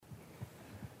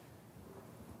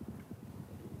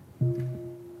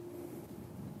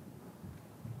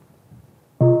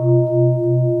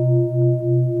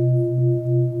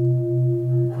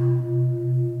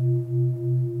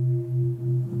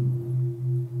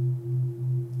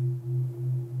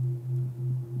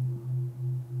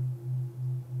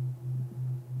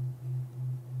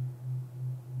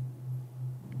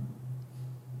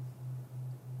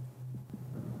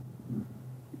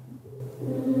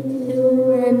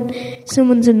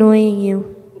Someone's annoying you.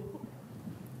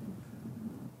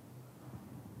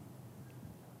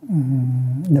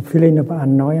 The feeling of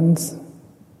annoyance,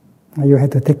 you have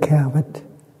to take care of it.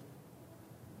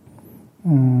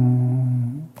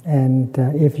 And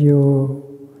if you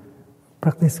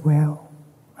practice well,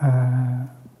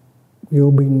 you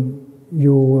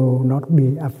will not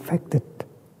be affected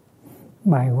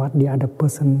by what the other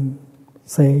person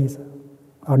says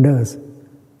or does.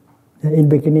 In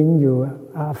the beginning, you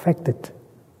are affected.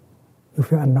 You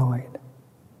feel annoyed.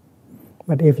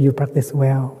 But if you practice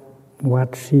well,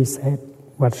 what she said,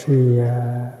 what she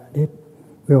did,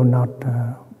 will not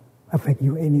affect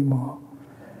you anymore.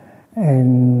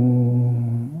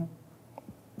 And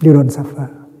you don't suffer.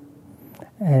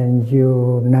 And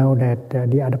you know that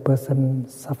the other person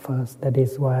suffers. That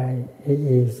is why he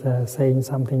is saying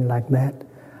something like that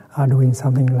or doing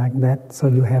something like that. So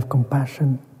you have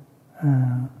compassion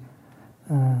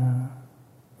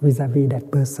vis-a-vis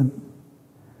that person.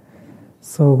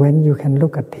 So when you can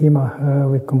look at him or her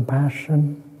with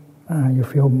compassion, you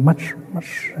feel much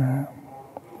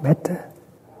better.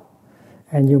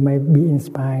 And you may be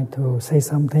inspired to say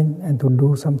something and to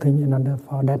do something in order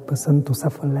for that person to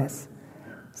suffer less.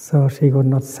 So she will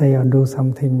not say or do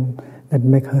something that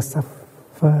make her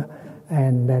suffer,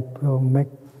 and that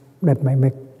might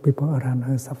make people around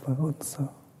her suffer also.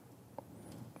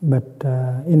 But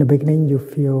in the beginning, you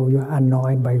feel you are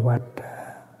annoyed by what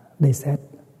they say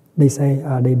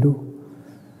or they do.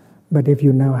 But if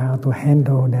you know how to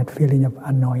handle that feeling of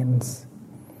annoyance,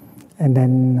 and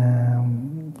then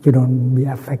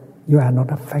you are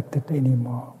not affected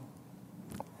anymore.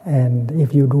 And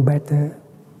if you do better,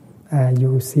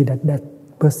 you see that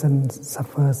person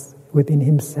suffers within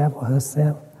himself or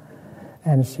herself,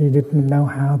 and she didn't know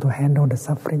how to handle the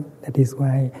suffering. That is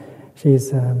why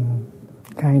she's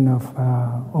kind of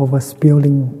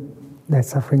overspilling that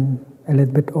suffering a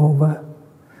little bit over.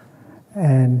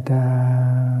 And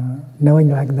knowing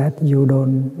like that, you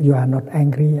are not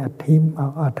angry at him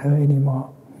or at her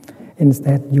anymore.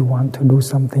 Instead, you want to do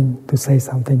something, to say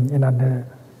something in order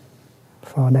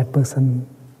for that person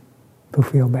to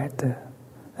feel better.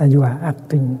 And you are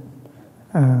acting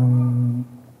from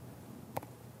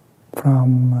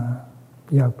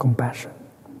your compassion,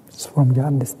 from your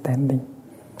understanding.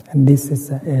 And this is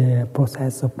a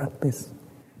process of practice.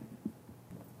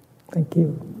 Thank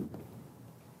you.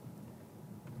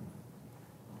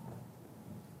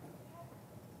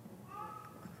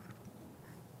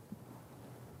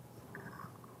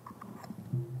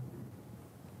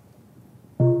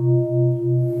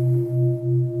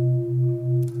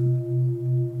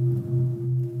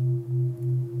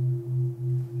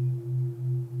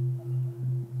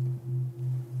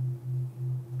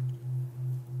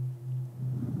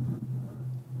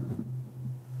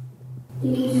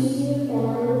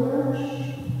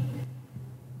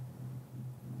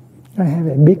 I have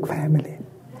a big family.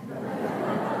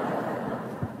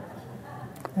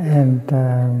 And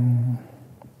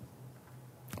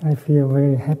I feel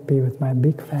very happy with my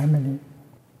big family.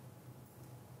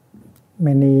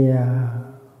 Many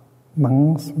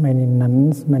monks, many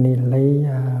nuns, many lay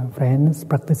friends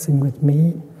practicing with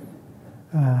me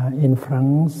in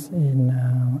France, in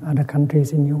other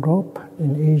countries in Europe,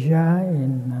 in Asia,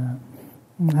 in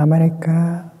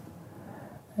America.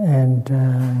 And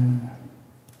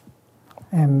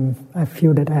I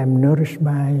feel that I am nourished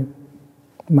by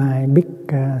my big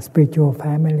spiritual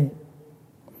family.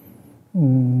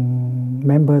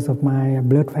 Members of my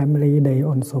blood family, they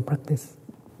also practice,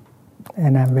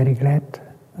 and I'm very glad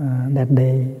that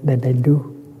they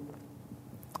do.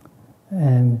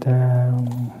 And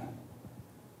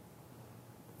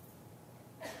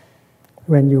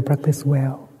when you practice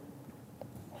well,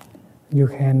 you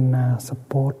can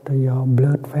support your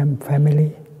blood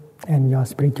family and your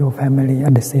spiritual family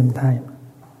at the same time.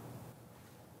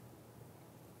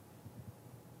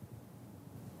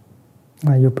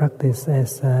 You practice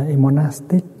as a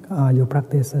monastic or you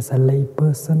practice as a lay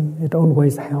person, it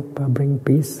always helps bring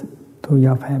peace to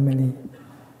your family,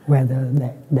 whether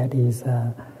that is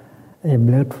a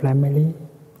blood family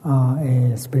or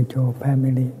a spiritual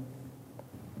family.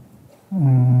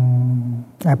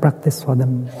 I practice for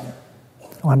them.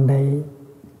 One day,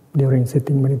 during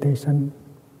sitting meditation,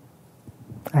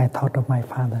 I thought of my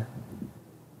father.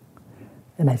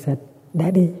 And I said,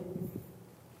 "Daddy,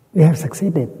 we have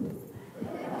succeeded."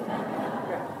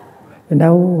 You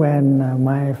know, when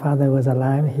my father was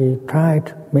alive, he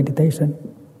tried meditation,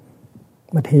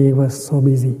 but he was so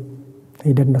busy.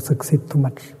 He did not succeed too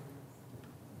much.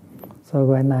 So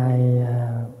when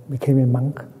I became a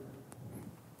monk,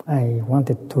 I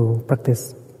wanted to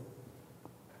practice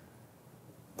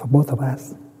for both of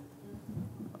us.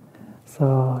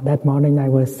 So that morning I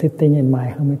was sitting in my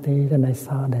hermitage and I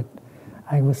saw that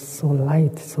I was so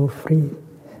light, so free.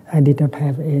 I did not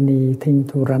have anything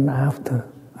to run after.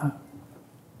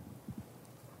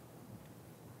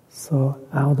 So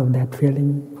out of that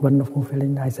feeling, wonderful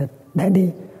feeling, I said,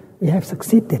 Daddy, we have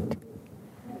succeeded.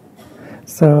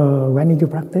 So when you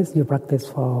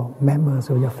practice for members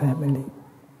of your family,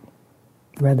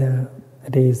 whether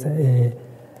it is a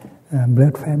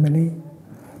blood family,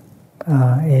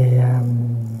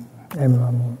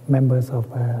 members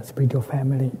of a spiritual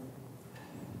family,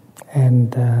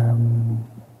 and the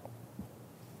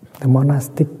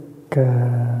monastic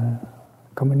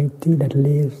community that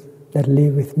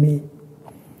live with me,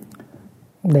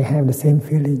 they have the same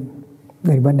feeling.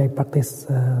 That when they practice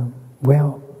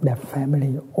well, their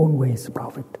family always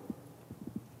profit.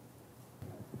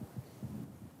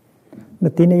 The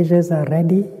teenagers are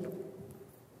ready.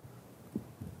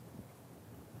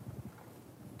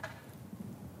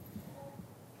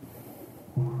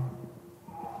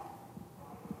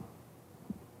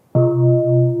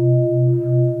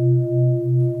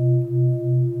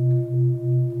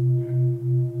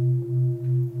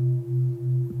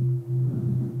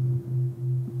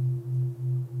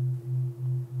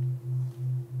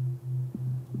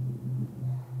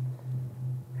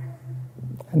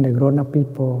 And the grown-up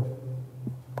people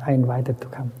are invited to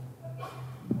come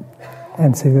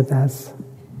and sit with us.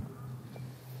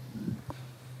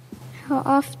 How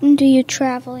often do you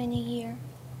travel in a year?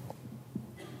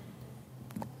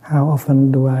 How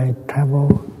often do I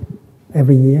travel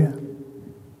every year?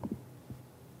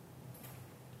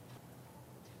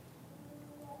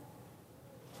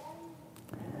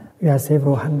 We are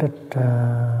several hundred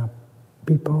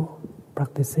people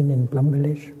practicing in Plum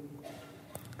Village.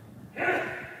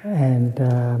 And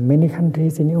many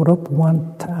countries in Europe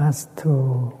want us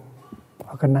to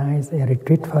organize a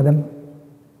retreat for them.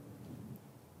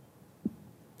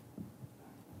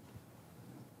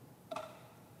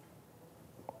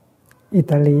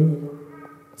 Italy,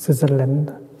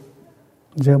 Switzerland,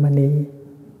 Germany,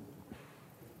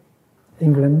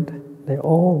 England, they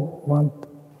all want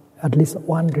at least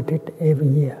one retreat every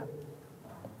year.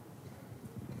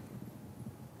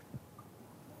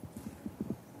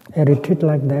 A retreat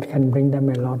like that can bring them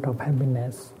a lot of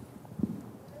happiness.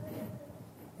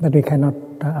 But we cannot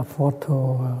afford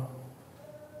to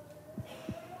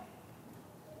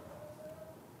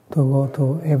go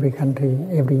to every country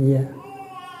every year.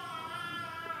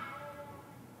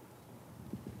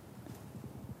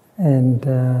 And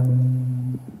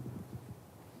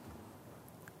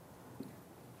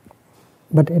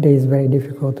but it is very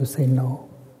difficult to say no.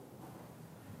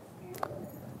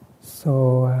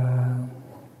 So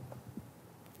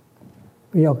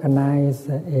we organize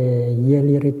a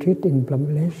yearly retreat in Plum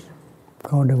Village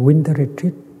called the Winter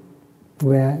Retreat,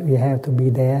 where we have to be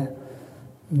there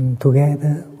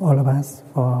together, all of us,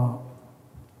 for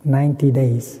 90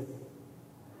 days.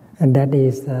 And that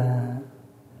is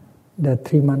the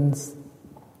 3 months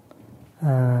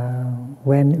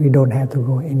when we don't have to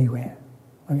go anywhere.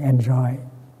 We enjoy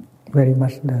very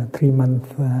much the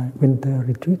 3-month winter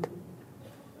retreat.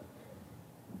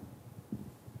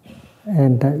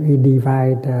 And we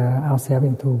divide ourselves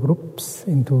into groups,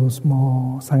 into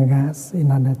small sanghas,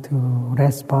 in order to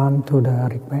respond to the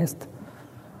request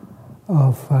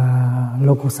of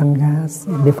local sanghas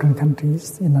in different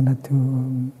countries, in order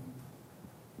to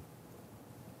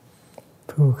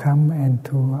come and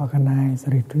to organize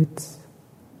retreats.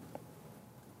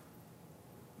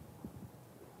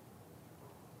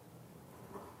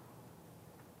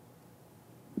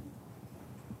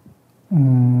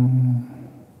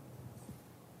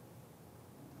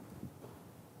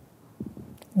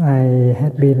 I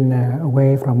had been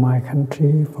away from my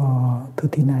country for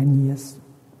 39 years.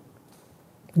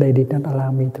 They did not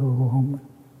allow me to go home.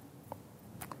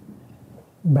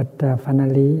 But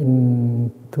finally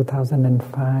in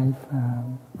 2005,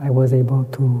 I was able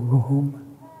to go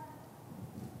home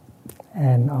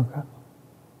and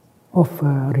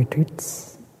offer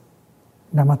retreats,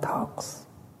 Dhamma talks,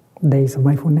 days of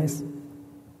mindfulness.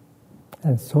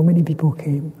 And so many people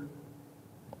came.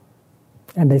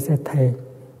 And they said, "Hey,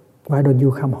 why don't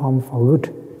you come home for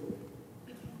good?"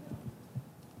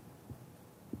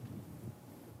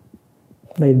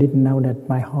 They didn't know that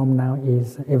my home now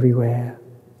is everywhere.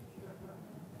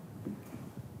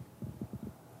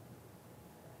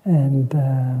 And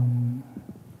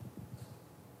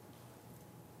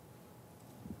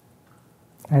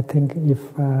I think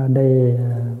if they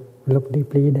look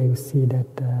deeply, they will see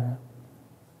that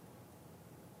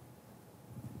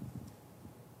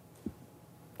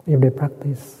if they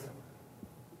practice,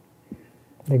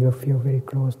 they will feel very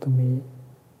close to me.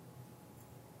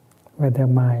 whether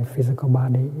my physical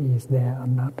body is there or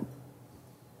not.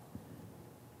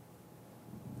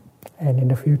 And in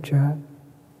the future,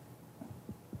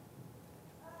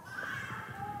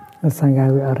 the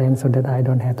Sangha will arrange so that I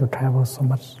don't have to travel too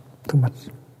much.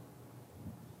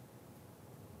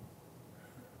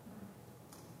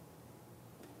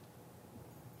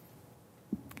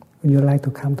 Would you like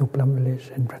to come to Plum Village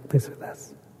and practice with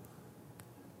us?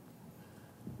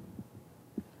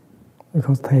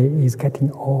 Because Thầy is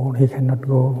getting old, he cannot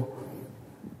go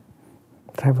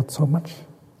travel so much.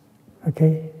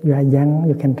 Okay, you are young,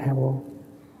 you can travel.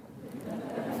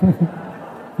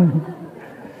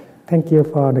 Thank you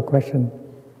for the question.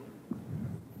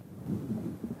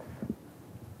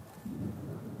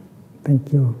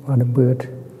 Thank you for the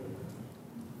bird.